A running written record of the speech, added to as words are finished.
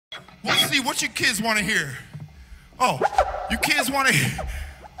see, what you kids want to hear? Oh, you kids want to hear?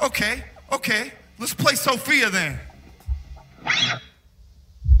 Okay, okay. Let's play Sophia then.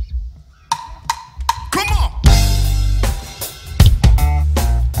 Come on.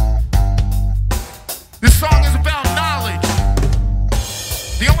 This song is about knowledge.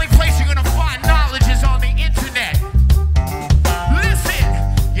 The only place you're gonna find knowledge is on the internet. Listen,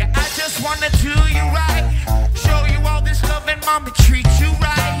 yeah, I just wanna do you right. Show you all this love and mama treat you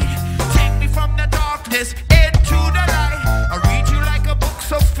right. Take me from the darkness into the light. I read you like a book,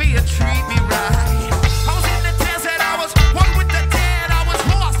 Sophia, treat me right. I was in the desert, I was one with the dead, I was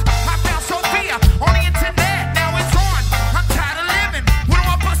lost. I found Sophia on the internet, now it's on. I'm tired of living with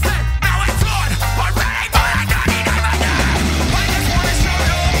 1%, now it's on. But ready, but I got it, I just wanna show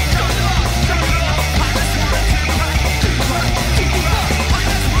love, show love, show love. I just wanna do right, do right, do right. I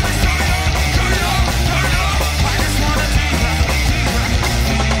just wanna show love, show love, show love. I just wanna do right, do right,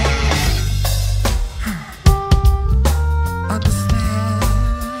 do right. Understand.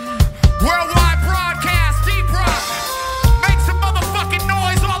 Worldwide broadcast, DeepRock. Make some motherfucking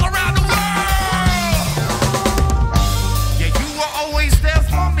noise all around the world. Yeah, you were always there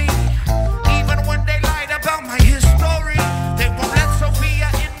for me, even when they lied about my history. They won't let Sophia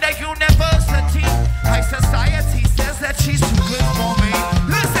in the university. High society says that she's too good for me.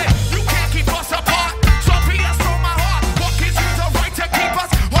 Listen, you can't keep us apart. Sophia stole my heart. What gives you the right to keep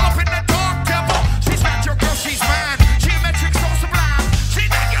us up in the dark, devil? She's not your girl, she's mine. Geometric, so sublime. She's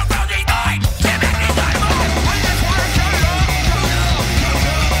not your girl, she's mine. Geometric, I just wanna show love, show love, show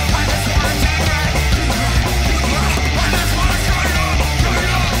love. I just wanna do right, do right, do right. I just wanna show love, show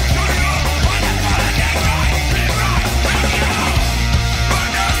love, show love. I just wanna do right, do right, do right.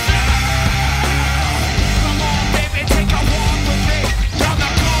 Understand? Come on, baby, take a walk with me down the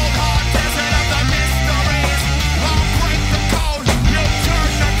cold, hard desert of the mysteries. I'll break the code, you'll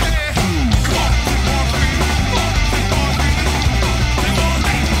turn the key. Come on, you want me, you want me, you want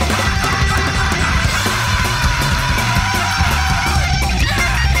me.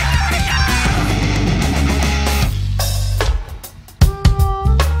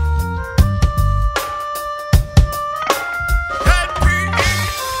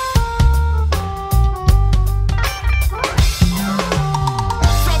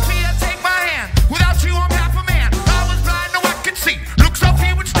 Sophia, take my hand. Without you, I'm half a man. I was blind, now I can see. Look,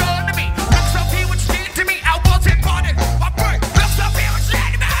 Sophia, what's done to me. Look, Sophia, what's did to me. I wasn't part of my birth. Look, Sophia, what's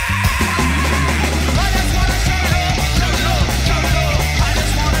did to me. I just wanna show love, show love, show love. I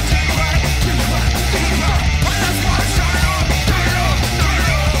just wanna do right, do right, do right. I just wanna show love, show love, show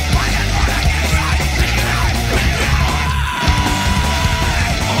love. I just wanna get right, be right, be right.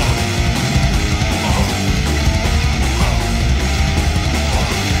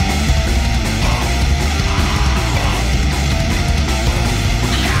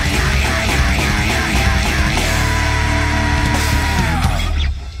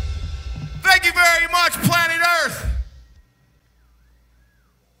 Thank you very much, planet Earth.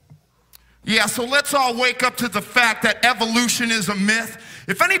 Yeah, so let's all wake up to the fact that evolution is a myth.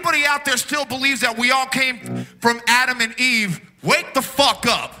 If anybody out there still believes that we all came from Adam and Eve, wake the fuck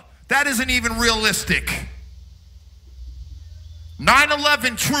up. That isn't even realistic.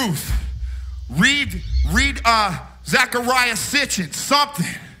 9/11 truth. Read Zachariah Sitchin,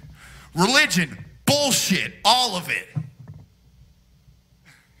 something. Religion, bullshit, all of it.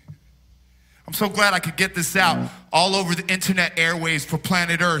 I'm so glad I could get this out all over the internet airwaves for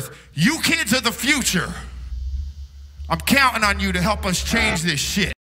planet Earth. You kids are the future. I'm counting on you to help us change this shit.